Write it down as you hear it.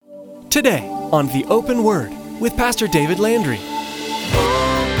Today on The Open Word with Pastor David Landry.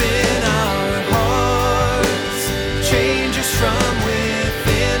 Open our hearts, change us from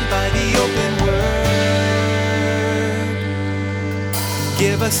within by the open word.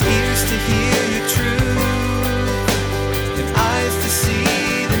 Give us ears to hear your truth and eyes to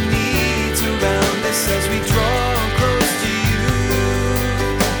see the needs around us as we draw close to you.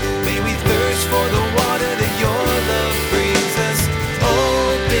 May we thirst for the water that your love brings us.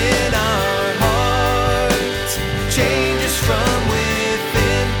 Open our hearts, change us from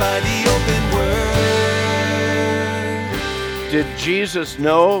within by the open word. Did Jesus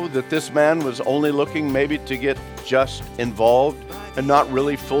know that this man was only looking maybe to get just involved and not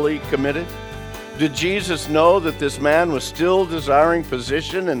really fully committed? Did Jesus know that this man was still desiring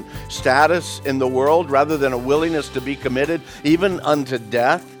position and status in the world rather than a willingness to be committed even unto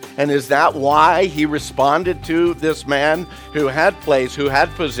death? And is that why he responded to this man who had place, who had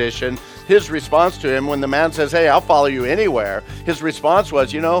position? His response to him when the man says, "Hey, I'll follow you anywhere," his response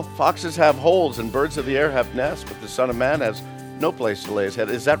was, foxes have holes and birds of the air have nests, but the Son of Man has no place to lay his head.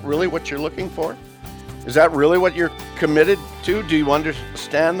 Is that really what you're looking for? Is that really what you're committed to? Do you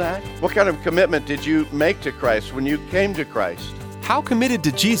understand that? What kind of commitment did you make to Christ when you came to Christ? How committed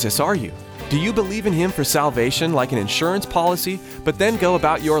to Jesus are you? Do you believe in Him for salvation like an insurance policy, but then go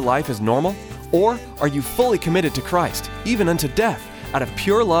about your life as normal? Or are you fully committed to Christ, even unto death, out of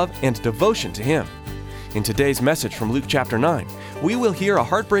pure love and devotion to Him? In today's message from Luke chapter 9, we will hear a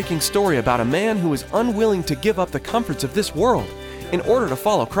heartbreaking story about a man who is unwilling to give up the comforts of this world in order to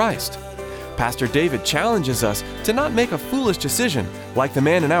follow Christ. Pastor David challenges us to not make a foolish decision like the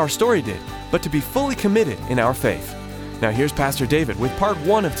man in our story did, but to be fully committed in our faith. Now here's Pastor David with part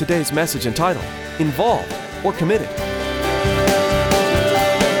 1 of today's message entitled, Involved or Committed. Open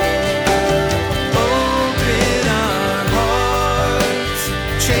our hearts,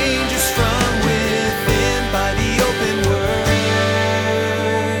 change us from within by the open word.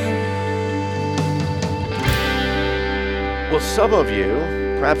 Well, some of you,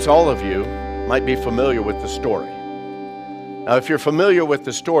 perhaps all of you, might be familiar with the story. Now, if you're familiar with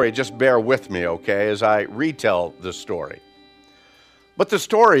the story, just bear with me, okay, as I retell the story. But the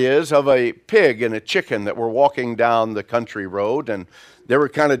story is of a pig and a chicken that were walking down the country road, and they were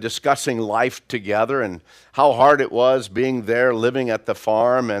kind of discussing life together and how hard it was being there, living at the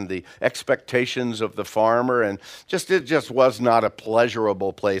farm, and the expectations of the farmer, and it just was not a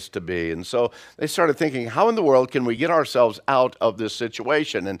pleasurable place to be. And so they started thinking, how in the world can we get ourselves out of this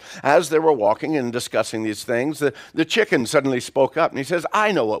situation? And as they were walking and discussing these things, the chicken suddenly spoke up, and he says,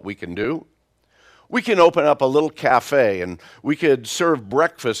 "I know what we can do. We can open up a little cafe and we could serve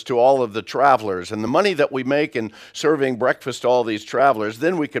breakfast to all of the travelers. And the money that we make in serving breakfast to all these travelers,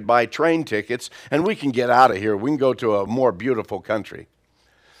 then we could buy train tickets and we can get out of here. We can go to a more beautiful country."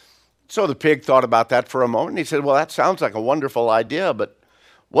 So the pig thought about that for a moment. And he said, "Well, that sounds like a wonderful idea, but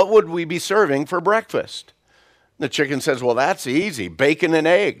what would we be serving for breakfast?" The chicken says, "Well, that's easy, bacon and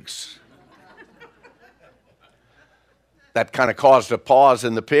eggs." That kind of caused a pause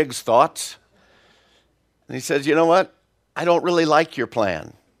in the pig's thoughts. And he says, "You know what? I don't really like your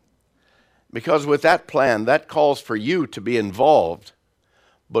plan. Because with that plan, that calls for you to be involved,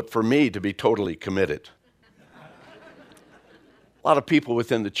 but for me to be totally committed." A lot of people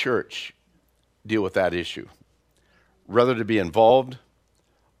within the church deal with that issue. Rather to be involved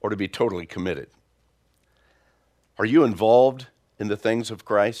or to be totally committed. Are you involved in the things of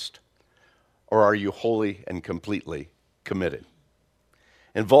Christ, or are you wholly and completely committed?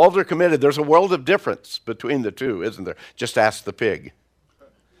 Involved or committed, there's a world of difference between the two, isn't there? Just ask the pig.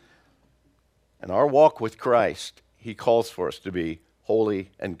 In our walk with Christ, He calls for us to be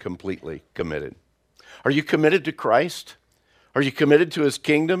wholly and completely committed. Are you committed to Christ? Are you committed to His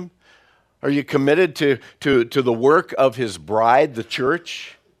kingdom? Are you committed to the work of His bride, the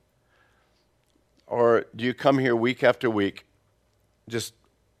church? Or do you come here week after week just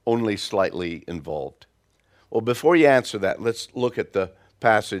only slightly involved? Well, before you answer that, let's look at the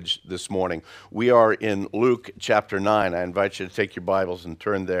passage this morning. We are in Luke chapter 9. I invite you to take your Bibles and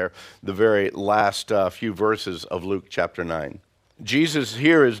turn there, the very last few verses of Luke chapter 9. Jesus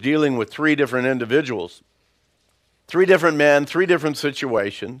here is dealing with 3 different individuals, 3 different men, 3 different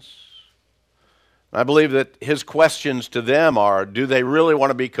situations. I believe that His questions to them are, do they really want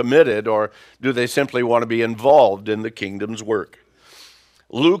to be committed, or do they simply want to be involved in the kingdom's work?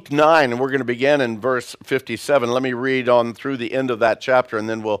 Luke 9, and we're going to begin in verse 57. Let me read on through the end of that chapter, and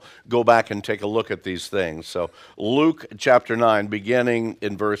then we'll go back and take a look at these things. So Luke chapter 9, beginning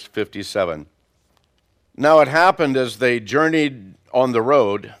in verse 57. "Now it happened as they journeyed on the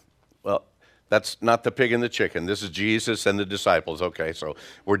road," well, That's not the pig and the chicken. This is Jesus and the disciples. Okay, so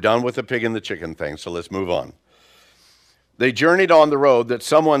we're done with the pig and the chicken thing, so let's move on. They journeyed on the road that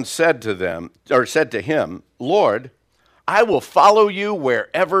someone said to him, Lord, I will follow you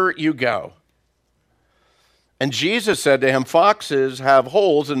wherever you go. And Jesus said to him, foxes have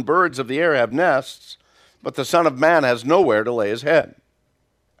holes and birds of the air have nests, but the Son of Man has nowhere to lay his head.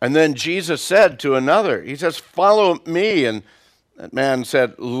 And then Jesus said to another, he says, follow me. And that man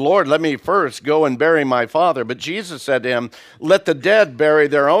said, Lord, let me first go and bury my father. But Jesus said to him, let the dead bury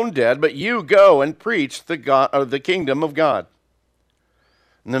their own dead, but you go and preach the kingdom of God.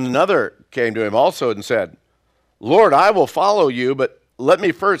 And then another came to him also and said, Lord, I will follow you, but let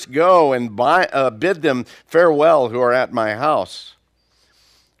me first go and bid them farewell who are at my house.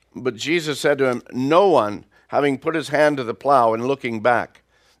 But Jesus said to him, no one, having put his hand to the plow and looking back,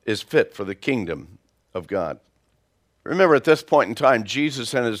 is fit for the kingdom of God. Remember, at this point in time,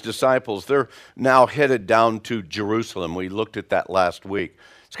 Jesus and his disciples, they're now headed down to Jerusalem. We looked at that last week.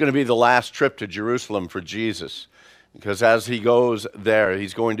 It's going to be the last trip to Jerusalem for Jesus, because as he goes there,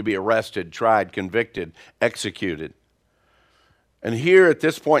 he's going to be arrested, tried, convicted, executed. And here at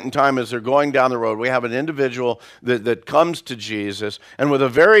this point in time, as they're going down the road, we have an individual that comes to Jesus and with a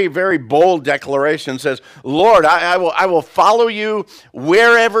very, very bold declaration says, Lord, I will follow you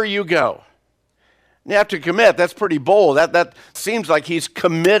wherever you go. You have to commit. That's pretty bold. That seems like he's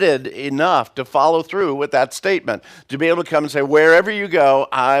committed enough to follow through with that statement, to be able to come and say, wherever you go,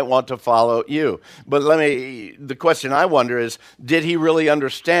 I want to follow you. But the question I wonder is, did he really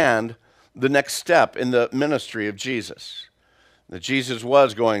understand the next step in the ministry of Jesus? That Jesus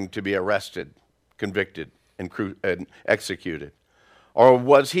was going to be arrested, convicted, and executed. Or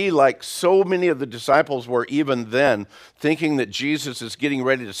was he, like so many of the disciples were even then, thinking that Jesus is getting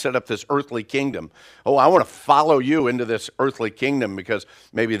ready to set up this earthly kingdom? Oh, I want to follow you into this earthly kingdom because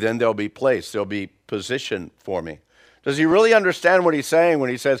maybe then there'll be place, there'll be position for me. Does he really understand what he's saying when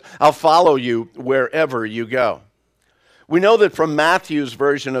he says, I'll follow you wherever you go? We know that from Matthew's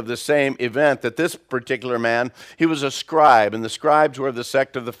version of the same event that this particular man, he was a scribe, and the scribes were of the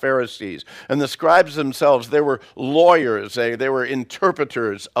sect of the Pharisees. And the scribes themselves, they were lawyers, they were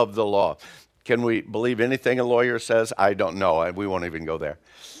interpreters of the law. Can we believe anything a lawyer says? I don't know. We won't even go there.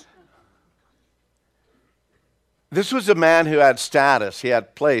 This was a man who had status, he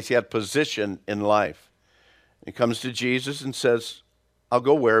had place, he had position in life. He comes to Jesus and says, I'll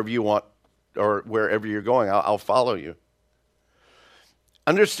go wherever you want, or wherever you're going, I'll follow you.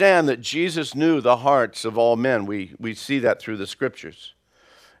 Understand that Jesus knew the hearts of all men. We see that through the scriptures.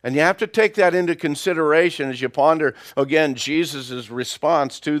 And you have to take that into consideration as you ponder, again, Jesus'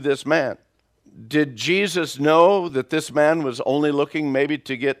 response to this man. Did Jesus know that this man was only looking maybe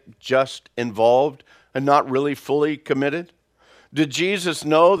to get just involved and not really fully committed? Did Jesus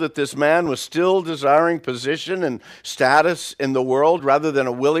know that this man was still desiring position and status in the world rather than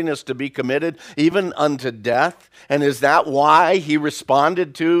a willingness to be committed even unto death? And is that why he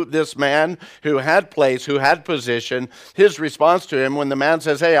responded to this man who had place, who had position? His response to him when the man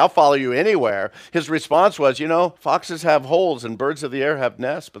says, hey, I'll follow you anywhere, his response was, foxes have holes and birds of the air have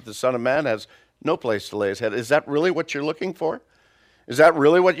nests, but the Son of Man has no place to lay his head. Is that really what you're looking for? Is that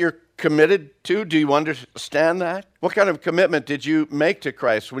really what you're committed to? Do you understand that? What kind of commitment did you make to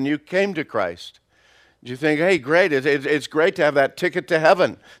Christ when you came to Christ? Did you think, hey, great, it's great to have that ticket to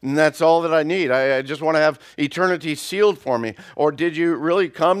heaven, and that's all that I need. I just want to have eternity sealed for me. Or did you really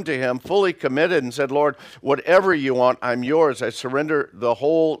come to him fully committed and said, Lord, whatever you want, I'm yours. I surrender the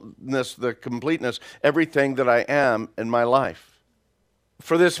wholeness, the completeness, everything that I am in my life.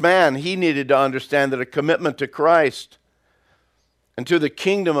 For this man, he needed to understand that a commitment to Christ and to the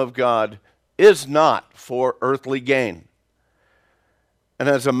kingdom of God is not for earthly gain. And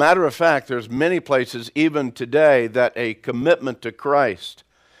as a matter of fact, there's many places even today that a commitment to Christ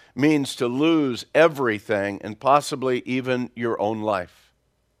means to lose everything and possibly even your own life.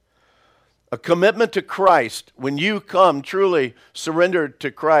 A commitment to Christ, when you come truly surrendered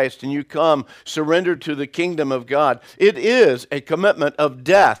to Christ and you come surrendered to the kingdom of God, it is a commitment of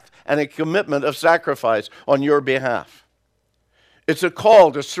death and a commitment of sacrifice on your behalf. It's a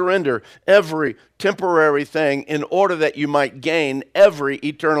call to surrender every temporary thing in order that you might gain every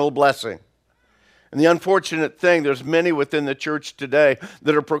eternal blessing. And the unfortunate thing, there's many within the church today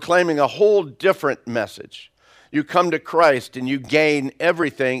that are proclaiming a whole different message. You come to Christ and you gain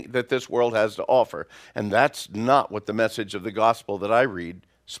everything that this world has to offer. And that's not what the message of the gospel that I read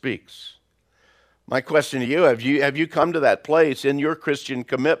speaks. My question to you, have you come to that place in your Christian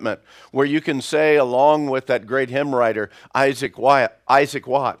commitment where you can say, along with that great hymn writer, Isaac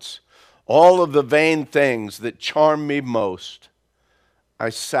Watts, all of the vain things that charm me most, I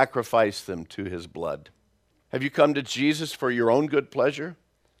sacrifice them to his blood. Have you come to Jesus for your own good pleasure?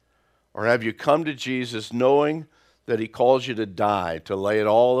 Or have you come to Jesus knowing that he calls you to die, to lay it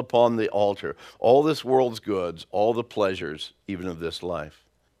all upon the altar, all this world's goods, all the pleasures, even of this life?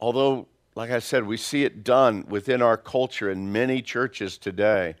 Although, like I said, we see it done within our culture in many churches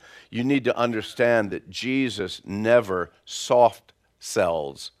today, you need to understand that Jesus never soft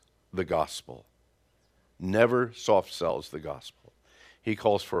sells the gospel. Never soft sells the gospel. He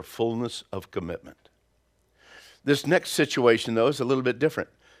calls for a fullness of commitment. This next situation, though, is a little bit different.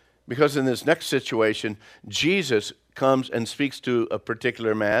 Because in this next situation, Jesus comes and speaks to a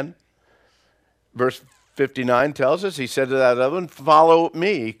particular man. Verse 59 tells us, he said to that other one, follow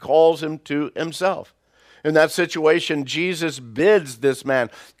me. He calls him to himself. In that situation, Jesus bids this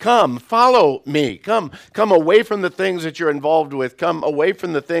man, come, follow me. Come away from the things that you're involved with. Come away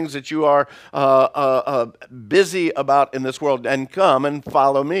from the things that you are busy about in this world, and come and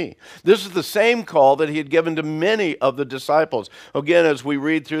follow me. This is the same call that he had given to many of the disciples. Again, as we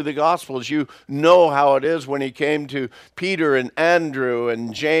read through the Gospels, you know how it is when he came to Peter and Andrew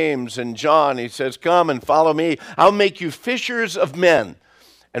and James and John. He says, come and follow me. I'll make you fishers of men.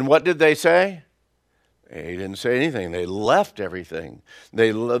 And what did they say? He didn't say anything. They left everything.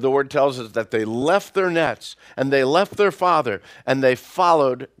 The word tells us that they left their nets and they left their father and they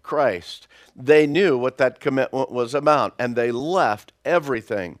followed Christ. They knew what that commitment was about, and they left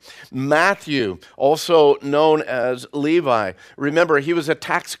everything. Matthew, also known as Levi, remember, he was a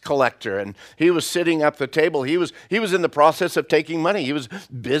tax collector, and he was sitting at the table. He was in the process of taking money. He was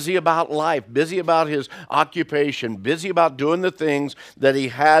busy about life, busy about his occupation, busy about doing the things that he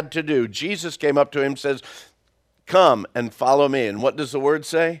had to do. Jesus came up to him and says, come and follow me. And what does the word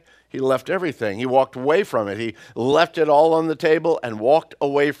say? He left everything. He walked away from it. He left it all on the table and walked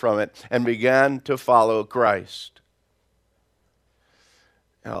away from it and began to follow Christ.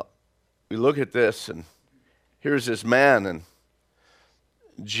 Now, we look at this, and here's this man, and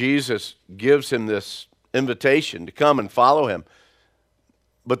Jesus gives him this invitation to come and follow him.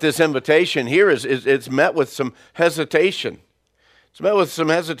 But this invitation here it's met with some hesitation. It's met with some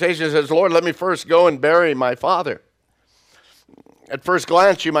hesitation. It says, Lord, let me first go and bury my father. At first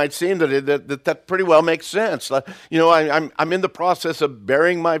glance, you might seem that pretty well makes sense. I'm in the process of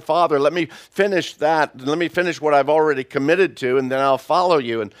burying my father. Let me finish that. Let me finish what I've already committed to, and then I'll follow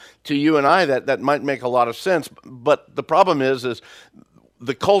you. And to you and I, that might make a lot of sense. But the problem is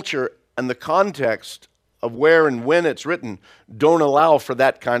the culture and the context of where and when it's written don't allow for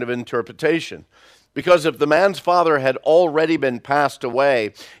that kind of interpretation. Because if the man's father had already been passed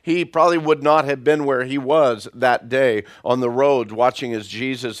away, he probably would not have been where he was that day on the road watching as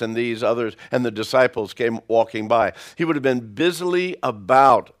Jesus and these others and the disciples came walking by. He would have been busily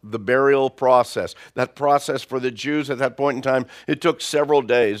about the burial process. That process for the Jews at that point in time, it took several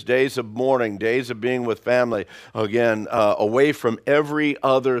days, days of mourning, days of being with family, again, away from every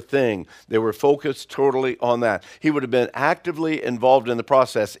other thing. They were focused totally on that. He would have been actively involved in the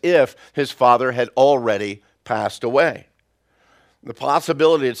process if his father had already passed away. The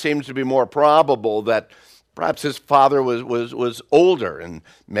possibility, it seems to be more probable that perhaps his father was older, and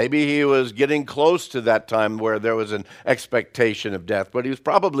maybe he was getting close to that time where there was an expectation of death, but he was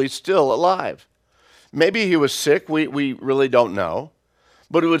probably still alive. Maybe he was sick, we really don't know.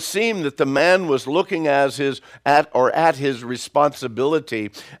 But it would seem that the man was looking at his responsibility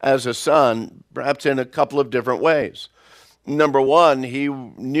as a son, perhaps in a couple of different ways. Number one, he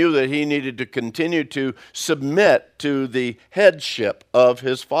knew that he needed to continue to submit to the headship of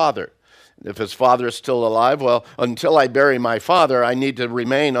his father. If his father is still alive, well, until I bury my father, I need to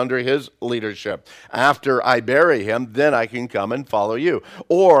remain under his leadership. After I bury him, then I can come and follow you.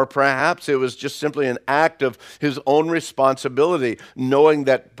 Or perhaps it was just simply an act of his own responsibility, knowing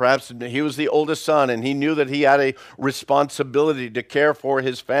that perhaps he was the oldest son and he knew that he had a responsibility to care for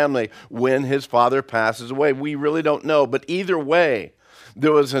his family when his father passes away. We really don't know. But either way,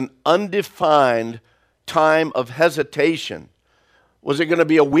 there was an undefined time of hesitation. Was it going to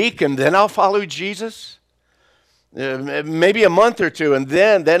be a week and then I'll follow Jesus? Maybe a month or two and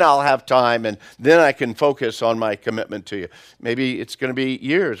then I'll have time and then I can focus on my commitment to you. Maybe it's going to be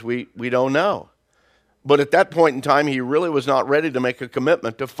years. We don't know. But at that point in time, he really was not ready to make a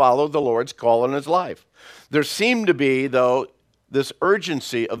commitment to follow the Lord's call in his life. There seemed to be, though, this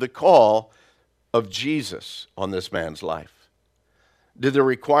urgency of the call of Jesus on this man's life. Did the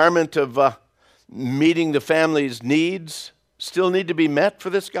requirement of meeting the family's needs still need to be met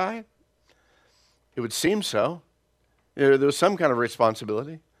for this guy? It would seem so. There was some kind of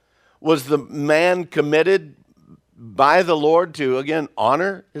responsibility. Was the man committed by the Lord to, again,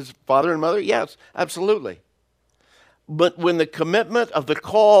 honor his father and mother? Yes, absolutely. But when the commitment of the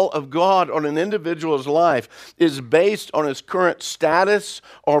call of God on an individual's life is based on his current status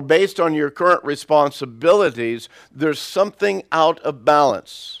or based on your current responsibilities, there's something out of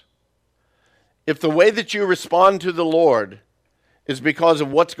balance. If the way that you respond to the Lord is because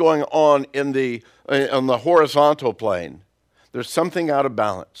of what's going on on the horizontal plane, there's something out of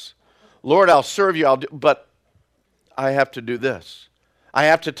balance. Lord, I'll serve you, but I have to do this. I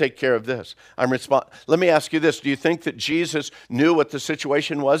have to take care of this. Let me ask you this. Do you think that Jesus knew what the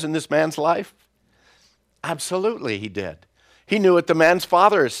situation was in this man's life? Absolutely, he did. He knew what the man's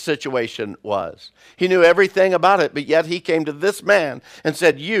father's situation was. He knew everything about it, but yet he came to this man and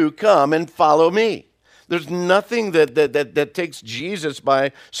said, you come and follow me. There's nothing that takes Jesus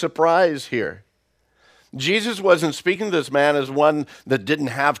by surprise here. Jesus wasn't speaking to this man as one that didn't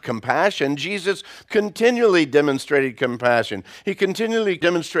have compassion. Jesus continually demonstrated compassion. He continually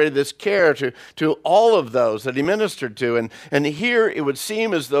demonstrated this care to all of those that he ministered to. And here it would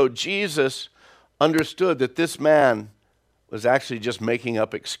seem as though Jesus understood that this man was actually just making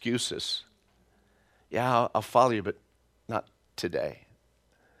up excuses. Yeah, I'll follow you, but not today.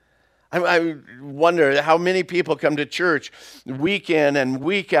 I wonder how many people come to church week in and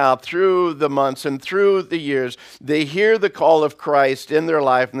week out through the months and through the years. They hear the call of Christ in their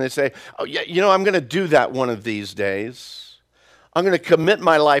life and they say, oh, yeah, I'm going to do that one of these days. I'm going to commit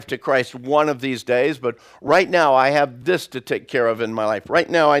my life to Christ one of these days, but right now I have this to take care of in my life. Right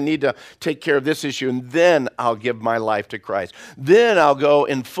now I need to take care of this issue, and then I'll give my life to Christ. Then I'll go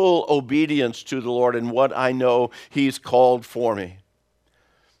in full obedience to the Lord in what I know He's called for me.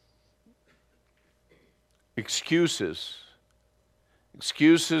 Excuses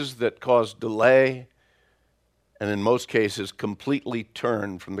that cause delay and in most cases completely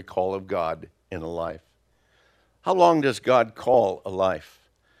turn from the call of God in a life. How long does God call a life?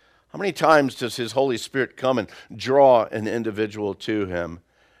 How many times does His Holy Spirit come and draw an individual to Him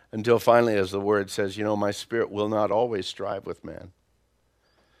until finally, as the Word says, my spirit will not always strive with man.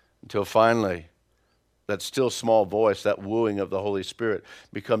 Until finally, that still small voice, that wooing of the Holy Spirit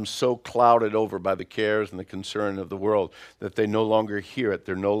becomes so clouded over by the cares and the concern of the world that they no longer hear it,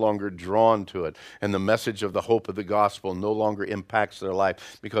 they're no longer drawn to it, and the message of the hope of the gospel no longer impacts their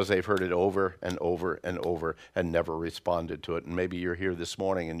life because they've heard it over and over and over and never responded to it. And maybe you're here this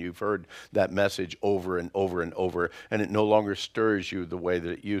morning and you've heard that message over and over and over, and it no longer stirs you the way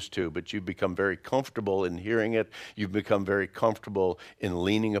that it used to, but you've become very comfortable in hearing it. You've become very comfortable in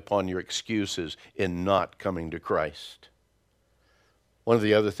leaning upon your excuses, in not coming to Christ. One of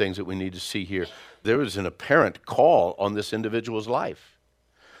the other things that we need to see here, there was an apparent call on this individual's life.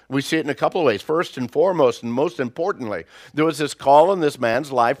 We see it in a couple of ways. First and foremost, and most importantly, there was this call in this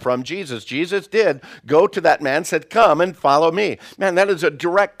man's life from Jesus. Jesus did go to that man, said, come and follow me. Man, that is a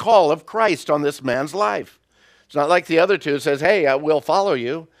direct call of Christ on this man's life. It's not like the other two says, hey, I will follow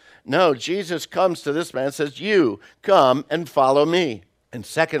you. No, Jesus comes to this man and says, you come and follow me. And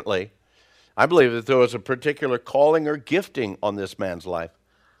secondly, I believe that there was a particular calling or gifting on this man's life.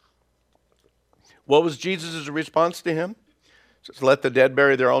 What was Jesus' response to him? He says, let the dead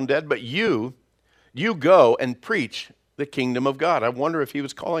bury their own dead, but you go and preach the kingdom of God. I wonder if he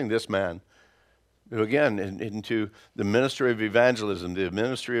was calling this man, again, into the ministry of evangelism, the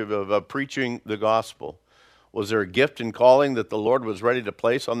ministry of preaching the gospel. Was there a gift and calling that the Lord was ready to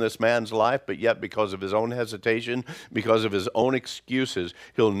place on this man's life, but yet because of his own hesitation, because of his own excuses,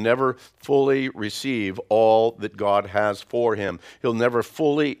 he'll never fully receive all that God has for him. He'll never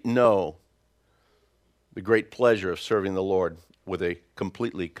fully know the great pleasure of serving the Lord with a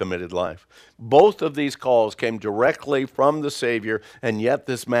completely committed life. Both of these calls came directly from the Savior, and yet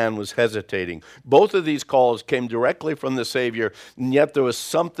this man was hesitating. Both of these calls came directly from the Savior, and yet there was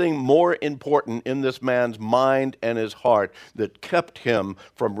something more important in this man's mind and his heart that kept him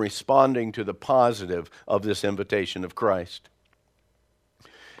from responding to the positive of this invitation of Christ.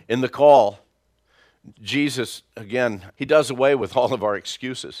 In the call, Jesus, again, he does away with all of our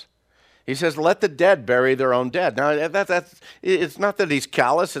excuses. He says, let the dead bury their own dead. Now, it's not that he's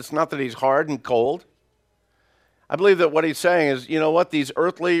callous. It's not that he's hard and cold. I believe that what he's saying is, these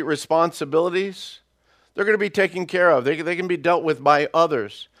earthly responsibilities, they're going to be taken care of. They can be dealt with by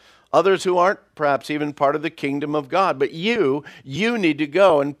others who aren't perhaps even part of the kingdom of God. But you need to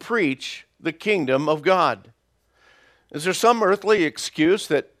go and preach the kingdom of God. Is there some earthly excuse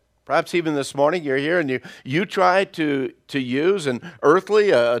that perhaps even this morning you're here and you try to use an earthly,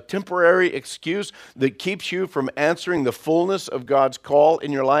 a temporary excuse that keeps you from answering the fullness of God's call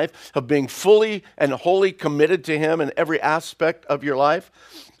in your life, of being fully and wholly committed to Him in every aspect of your life?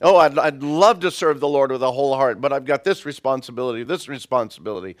 Oh, I'd love to serve the Lord with a whole heart, but I've got this responsibility.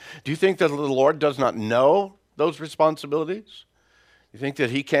 Do you think that the Lord does not know those responsibilities? You think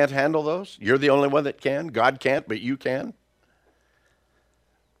that he can't handle those? You're the only one that can? God can't, but you can?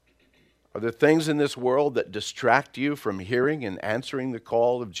 Are there things in this world that distract you from hearing and answering the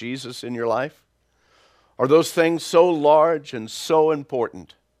call of Jesus in your life? Are those things so large and so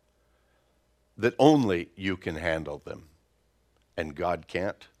important that only you can handle them and God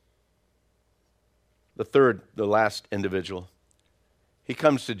can't? The last individual, he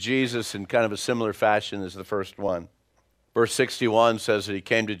comes to Jesus in kind of a similar fashion as the first one. Verse 61 says that he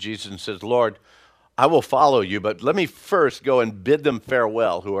came to Jesus and says, Lord, I will follow you, but let me first go and bid them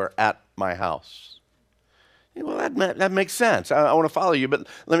farewell who are at my house. Well, that makes sense. I want to follow you, but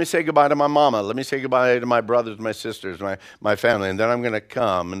let me say goodbye to my mama. Let me say goodbye to my brothers, my sisters, my family, and then I'm going to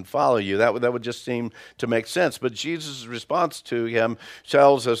come and follow you. That would just seem to make sense. But Jesus' response to him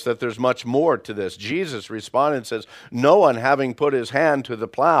tells us that there's much more to this. Jesus responded and says, no one having put his hand to the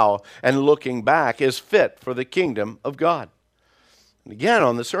plow and looking back is fit for the kingdom of God. And again,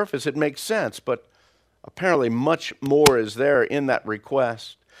 on the surface, it makes sense, but apparently much more is there in that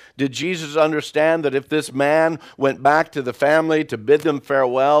request. Did Jesus understand that if this man went back to the family to bid them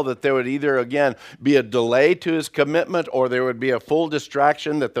farewell, that there would either, again, be a delay to his commitment or there would be a full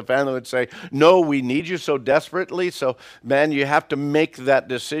distraction, that the family would say, no, we need you so desperately, so, man, you have to make that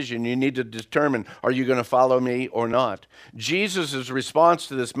decision. You need to determine, are you going to follow me or not? Jesus' response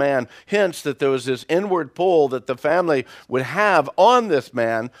to this man hints that there was this inward pull that the family would have on this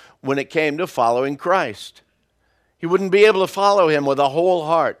man when it came to following Christ. He wouldn't be able to follow him with a whole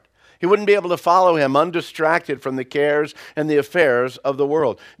heart. He wouldn't be able to follow him undistracted from the cares and the affairs of the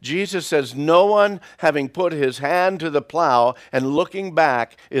world. Jesus says, no one having put his hand to the plow and looking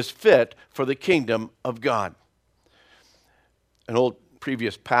back is fit for the kingdom of God. An old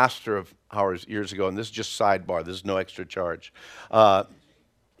previous pastor of ours years ago, and this is just sidebar, this is no extra charge,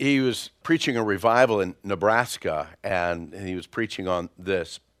 he was preaching a revival in Nebraska, and he was preaching on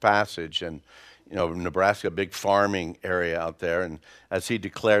this passage, and Nebraska, a big farming area out there. And as he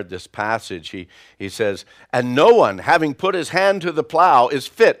declared this passage, he says, and no one having put his hand to the plow is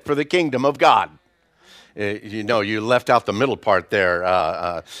fit for the kingdom of God. You left out the middle part there.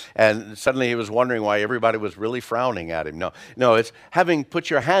 And suddenly he was wondering why everybody was really frowning at him. No, it's having put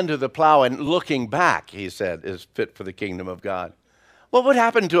your hand to the plow and looking back, he said, is fit for the kingdom of God. What would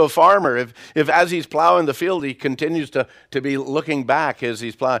happen to a farmer if as he's plowing the field, he continues to be looking back as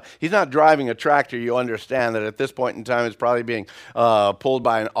he's plowing? He's not driving a tractor. You understand that at this point in time, it's probably being pulled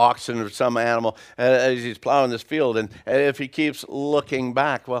by an oxen or some animal as he's plowing this field. And if he keeps looking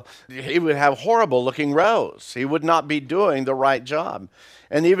back, well, he would have horrible looking rows. He would not be doing the right job.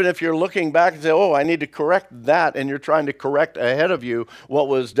 And even if you're looking back and say, oh, I need to correct that, and you're trying to correct ahead of you what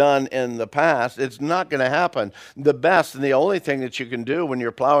was done in the past, it's not going to happen. The best and the only thing that you can do when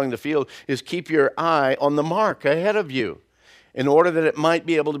you're plowing the field is keep your eye on the mark ahead of you in order that it might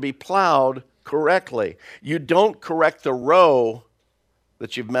be able to be plowed correctly. You don't correct the row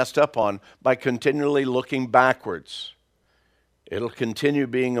that you've messed up on by continually looking backwards. It'll continue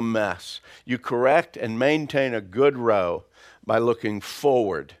being a mess. You correct and maintain a good row by looking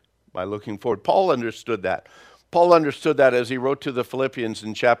forward. Paul understood that. Paul understood that as he wrote to the Philippians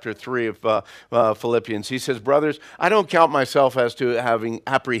in chapter 3 of Philippians. He says, brothers, I don't count myself as to having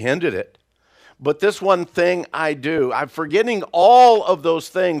apprehended it, but this one thing I do. I'm forgetting all of those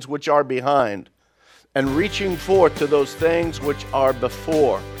things which are behind and reaching forth to those things which are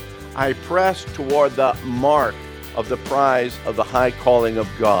before. I press toward the mark of the prize of the high calling of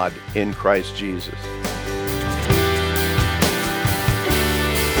God in Christ Jesus.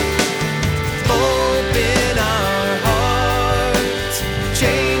 Open our hearts,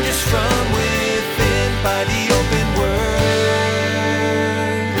 change us from within by the open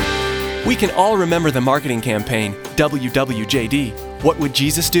word. We can all remember the marketing campaign, WWJD, What Would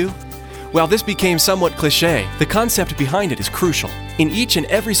Jesus Do? While this became somewhat cliche, the concept behind it is crucial. In each and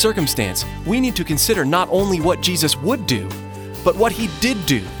every circumstance, we need to consider not only what Jesus would do, but what he did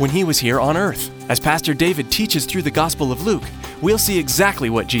do when he was here on earth. As Pastor David teaches through the Gospel of Luke, we'll see exactly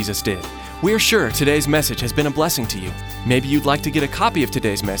what Jesus did. We're sure today's message has been a blessing to you. Maybe you'd like to get a copy of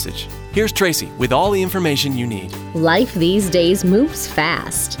today's message. Here's Tracy with all the information you need. Life these days moves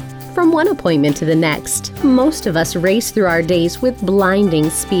fast. From one appointment to the next, most of us race through our days with blinding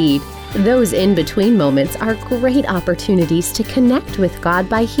speed. Those in-between moments are great opportunities to connect with God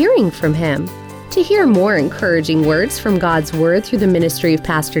by hearing from Him. To hear more encouraging words from God's Word through the ministry of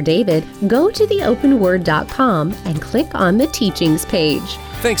Pastor David, go to theopenword.com and click on the Teachings page.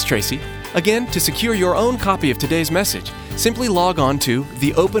 Thanks, Tracy. Again, to secure your own copy of today's message, simply log on to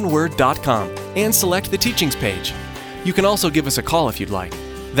theopenword.com and select the Teachings page. You can also give us a call if you'd like.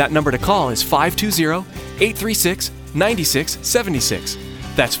 That number to call is 520 520-836-9676.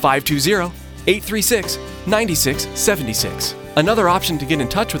 That's 520-836-9676. Another option to get in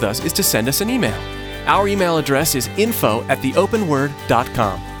touch with us is to send us an email. Our email address is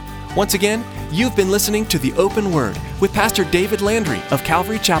info@theopenword.com. Once again, you've been listening to The Open Word with Pastor David Landry of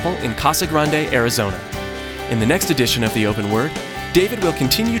Calvary Chapel in Casa Grande, Arizona. In the next edition of The Open Word, David will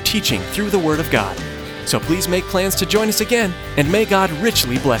continue teaching through the Word of God. So please make plans to join us again, and may God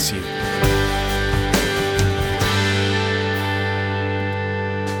richly bless you.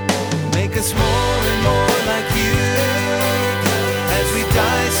 Make us more